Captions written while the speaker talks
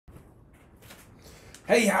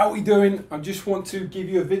Hey, how are we doing? I just want to give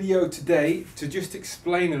you a video today to just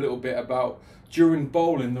explain a little bit about, during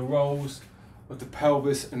bowling, the roles of the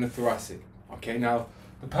pelvis and the thoracic. Okay, now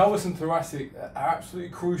the pelvis and thoracic are absolutely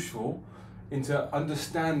crucial into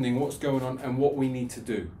understanding what's going on and what we need to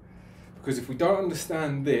do. Because if we don't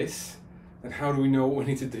understand this, then how do we know what we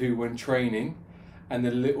need to do when training, and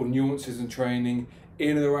the little nuances in training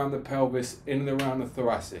in and around the pelvis, in and around the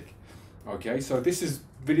thoracic. Okay, so this is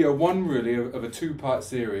video one really of a two-part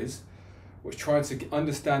series which tries to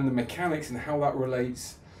understand the mechanics and how that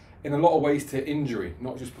relates in a lot of ways to injury,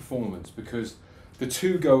 not just performance, because the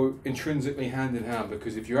two go intrinsically hand in hand.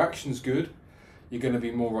 Because if your action's good, you're going to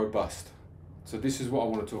be more robust. So this is what I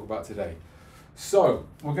want to talk about today. So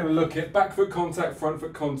we're going to look at back foot contact, front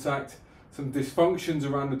foot contact, some dysfunctions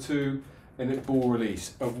around the two, and at ball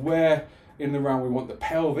release of where in the round we want the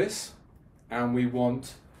pelvis and we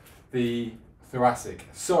want the thoracic.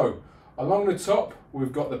 So along the top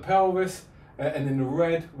we've got the pelvis, and in the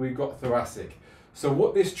red we've got thoracic. So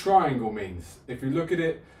what this triangle means, if you look at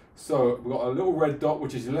it, so we've got a little red dot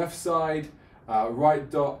which is your left side, right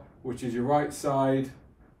dot which is your right side,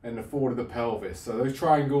 and the forward of the pelvis. So those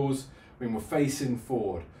triangles mean we're facing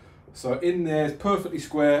forward. So in there it's perfectly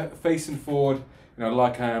square, facing forward, you know,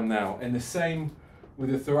 like I am now. And the same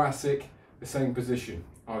with the thoracic, the same position.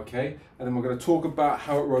 Okay, and then we're going to talk about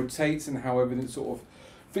how it rotates and how everything sort of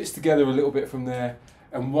fits together a little bit from there,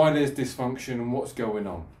 and why there's dysfunction and what's going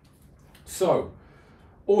on. So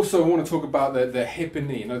also I want to talk about the hip and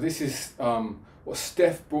knee. Now this is what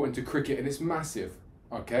Steph brought into cricket, and it's massive.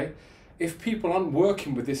 Okay, if people aren't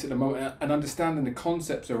working with this at the moment and understanding the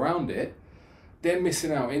concepts around it, they're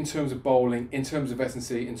missing out in terms of bowling, in terms of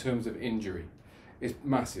S&C, in terms of injury. It's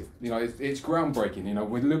massive, you know, it's groundbreaking. You know,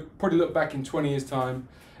 we'll probably look back in 20 years time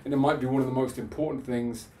and it might be one of the most important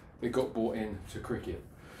things that got brought in to cricket.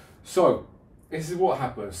 So this is what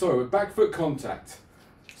happens. So back foot contact.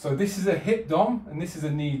 So this is a hip dom and this is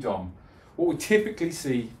a knee dom. What we typically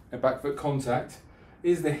see at back foot contact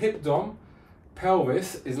is the hip dom,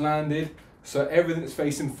 pelvis is landed, so everything's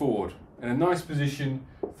facing forward in a nice position.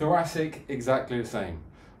 Thoracic, exactly the same.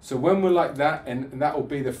 So when we're like that, and that will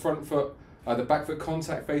be the front foot, the back foot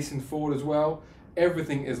contact facing forward as well,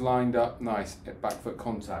 everything is lined up nice at back foot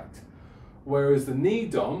contact. Whereas the knee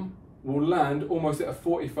dom will land almost at a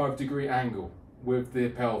 45-degree angle with the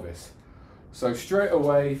pelvis. So straight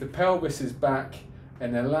away the pelvis is back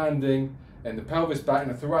and they're landing, and the pelvis back,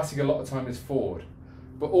 and the thoracic a lot of time is forward.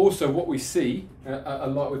 But also what we see a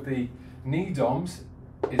lot with the knee doms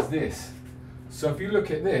is this. So if you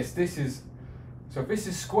look at this, so if this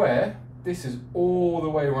is square, this is all the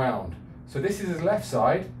way around. So this is his left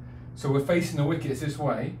side, so we're facing the wickets this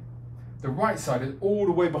way. The right side is all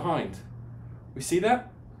the way behind. We see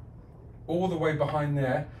that? All the way behind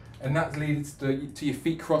there, and that leads to your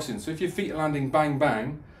feet crossing. So if your feet are landing bang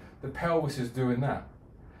bang, the pelvis is doing that.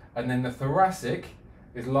 And then the thoracic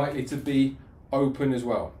is likely to be open as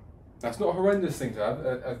well. That's not a horrendous thing to have,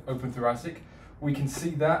 an open thoracic. We can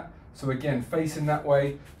see that. So again, facing that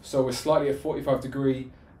way, so we're slightly at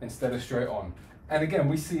 45-degree instead of straight on. And again,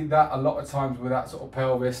 we see that a lot of times with that sort of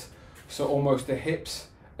pelvis. So almost the hips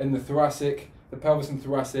and the thoracic, the pelvis and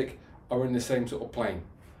thoracic are in the same sort of plane,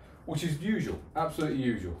 which is usual, absolutely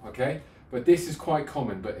usual, okay? But this is quite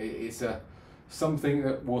common, but it's something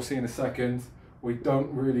that we'll see in a second we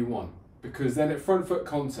don't really want, because then at front foot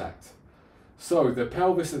contact, so the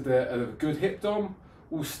pelvis of the good hip dom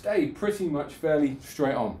will stay pretty much fairly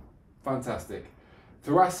straight on. Fantastic.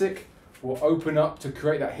 Thoracic will open up to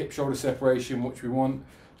create that hip shoulder separation, which we want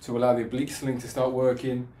to allow the oblique sling to start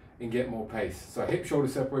working and get more pace. So hip shoulder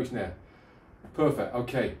separation there. Perfect.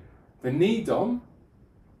 Okay. The knee dom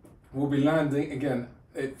will be landing again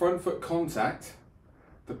at front foot contact.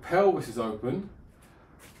 The pelvis is open,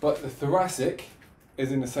 but the thoracic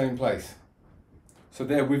is in the same place. So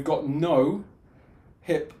there we've got no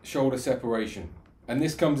hip shoulder separation. And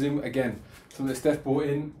this comes in again, something that Steph brought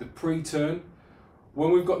in, the pre-turn.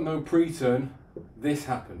 When we've got no pre-turn, this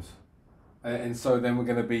happens. And so then we're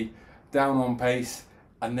going to be down on pace,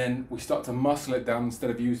 and then we start to muscle it down instead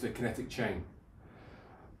of use the kinetic chain.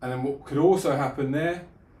 And then what could also happen there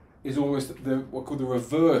is almost what's called the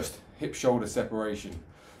reversed hip shoulder separation.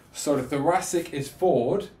 So the thoracic is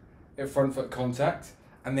forward at front foot contact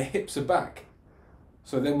and the hips are back.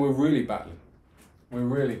 So then we're really battling. We're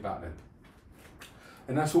really battling.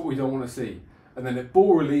 And that's what we don't want to see. And then at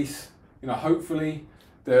ball release, you know, hopefully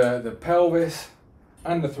the pelvis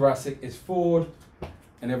and the thoracic is forward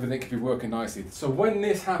and everything can be working nicely. So when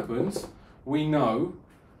this happens, we know,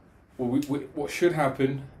 well, what should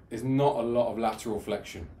happen is not a lot of lateral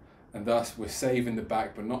flexion. and thus we're saving the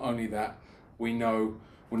back. But not only that, we know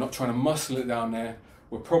we're not trying to muscle it down there.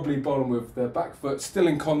 We're probably bowling with the back foot still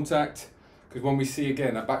in contact, because when we see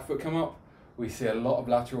again that back foot come up, we see a lot of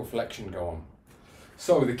lateral flexion go on.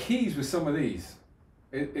 So the keys with some of these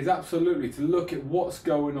is absolutely to look at what's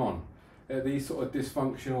going on at these sort of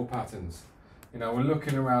dysfunctional patterns. You know, we're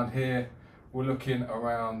looking around here, we're looking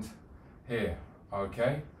around here,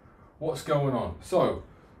 okay? What's going on? So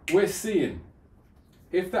we're seeing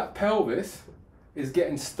if that pelvis is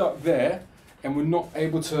getting stuck there and we're not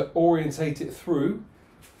able to orientate it through,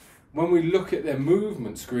 when we look at their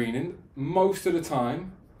movement screening, most of the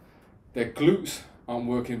time their glutes aren't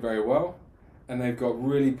working very well and they've got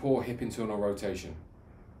really poor hip internal rotation.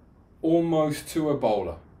 Almost to a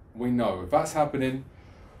bowler. We know if that's happening,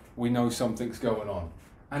 we know something's going on.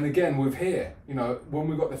 And again, with here, you know, when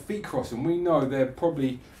we've got the feet crossing, we know they've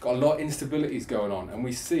probably got a lot of instabilities going on, and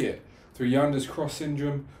we see it through Yanda's cross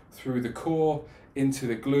syndrome, through the core, into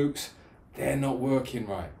the glutes. They're not working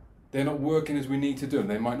right. They're not working as we need to do them.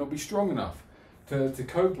 They might not be strong enough to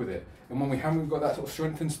cope with it. And when we haven't got that sort of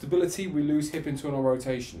strength and stability, we lose hip internal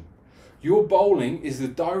rotation. Your bowling is the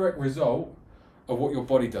direct result of what your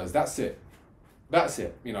body does. That's it. That's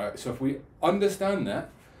it. You know, so if we understand that,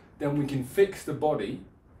 then we can fix the body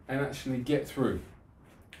and actually get through.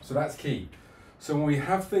 So that's key. So when we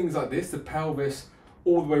have things like this, the pelvis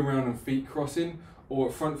all the way around and feet crossing,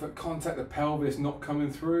 or front foot contact, the pelvis not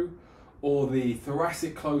coming through, or the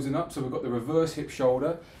thoracic closing up, so we've got the reverse hip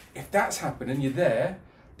shoulder. If that's happening, you're there,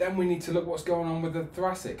 then we need to look what's going on with the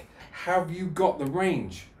thoracic. Have you got the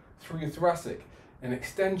range through your thoracic and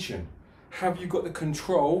extension? Have you got the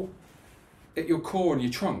control at your core and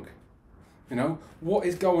your trunk? You know, what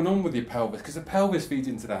is going on with your pelvis? Because the pelvis feeds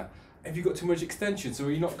into that. Have you got too much extension? So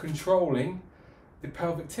are you not controlling the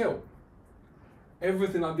pelvic tilt?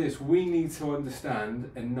 Everything like this, we need to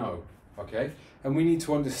understand and know, okay? And we need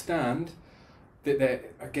to understand that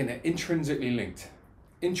they're intrinsically linked.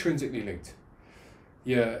 Intrinsically linked.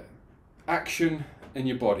 Your action and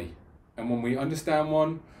your body. And when we understand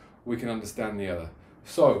one, we can understand the other.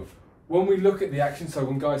 So, when we look at the action, so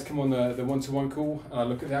when guys come on the one-to-one call and I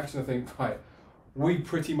look at the action, I think, right, we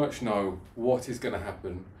pretty much know what is going to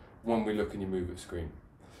happen when we look in your movement screen.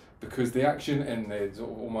 Because the action and there's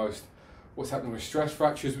almost what's happening with stress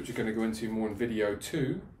fractures, which we're going to go into more in video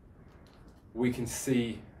 2, we can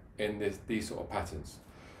see in these sort of patterns.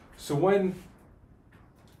 So when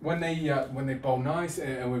they bowl nice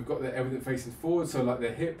and we've got everything facing forward, so like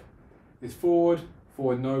their hip is forward,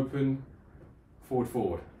 forward and open, forward,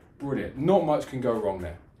 forward. Brilliant. Not much can go wrong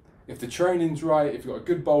there. If the training's right, if you've got a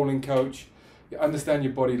good bowling coach, you understand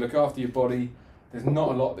your body, look after your body, there's not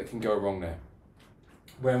a lot that can go wrong there.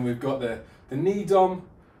 When we've got the knee dom,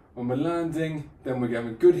 when we're landing, then we're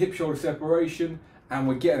having good hip shoulder separation, and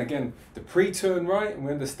we're getting, again, the pre-turn right, and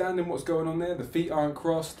we're understanding what's going on there, the feet aren't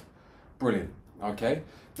crossed. Brilliant. Okay.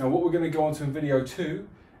 Now what we're going to go on to in video 2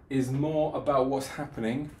 is more about what's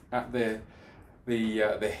happening at the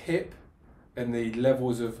hip and the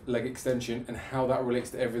levels of leg extension and how that relates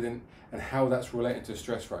to everything and how that's related to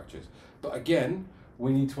stress fractures. But again,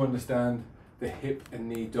 we need to understand the hip and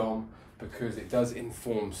knee dom because it does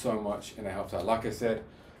inform so much and it helps out. Like I said,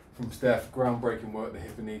 from Steph, groundbreaking work, the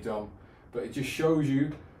hip and knee dom, but it just shows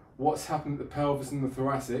you what's happened at the pelvis and the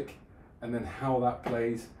thoracic and then how that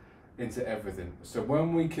plays into everything. So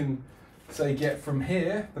when we can, say, get from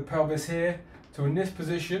here, the pelvis here, to in this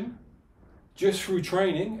position, just through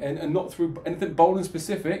training and not through anything bowling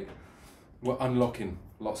specific, we're unlocking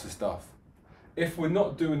lots of stuff. If we're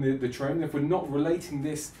not doing the training, if we're not relating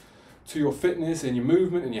this to your fitness and your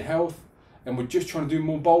movement and your health, and we're just trying to do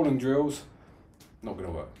more bowling drills, not going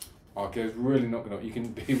to work. Okay, it's really not going to work. You can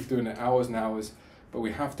be doing it hours and hours, but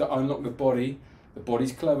we have to unlock the body. The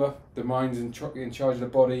body's clever, the mind's in charge of the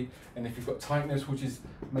body, and if you've got tightness, which is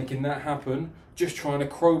making that happen, just trying to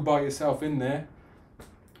crowbar yourself in there,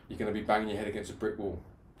 you're going to be banging your head against a brick wall.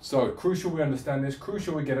 So crucial we understand this,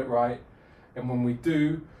 crucial we get it right, and when we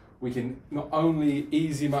do, we can not only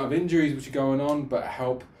ease the amount of injuries which are going on, but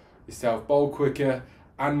help yourself bowl quicker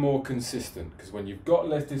and more consistent, because when you've got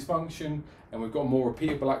less dysfunction and we've got more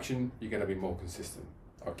repeatable action, you're going to be more consistent.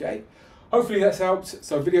 Okay, hopefully that's helped.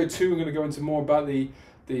 So video 2, we're going to go into more about the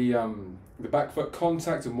back foot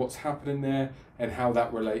contact and what's happening there and how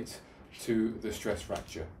that relates to the stress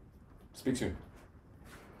fracture. Speak soon.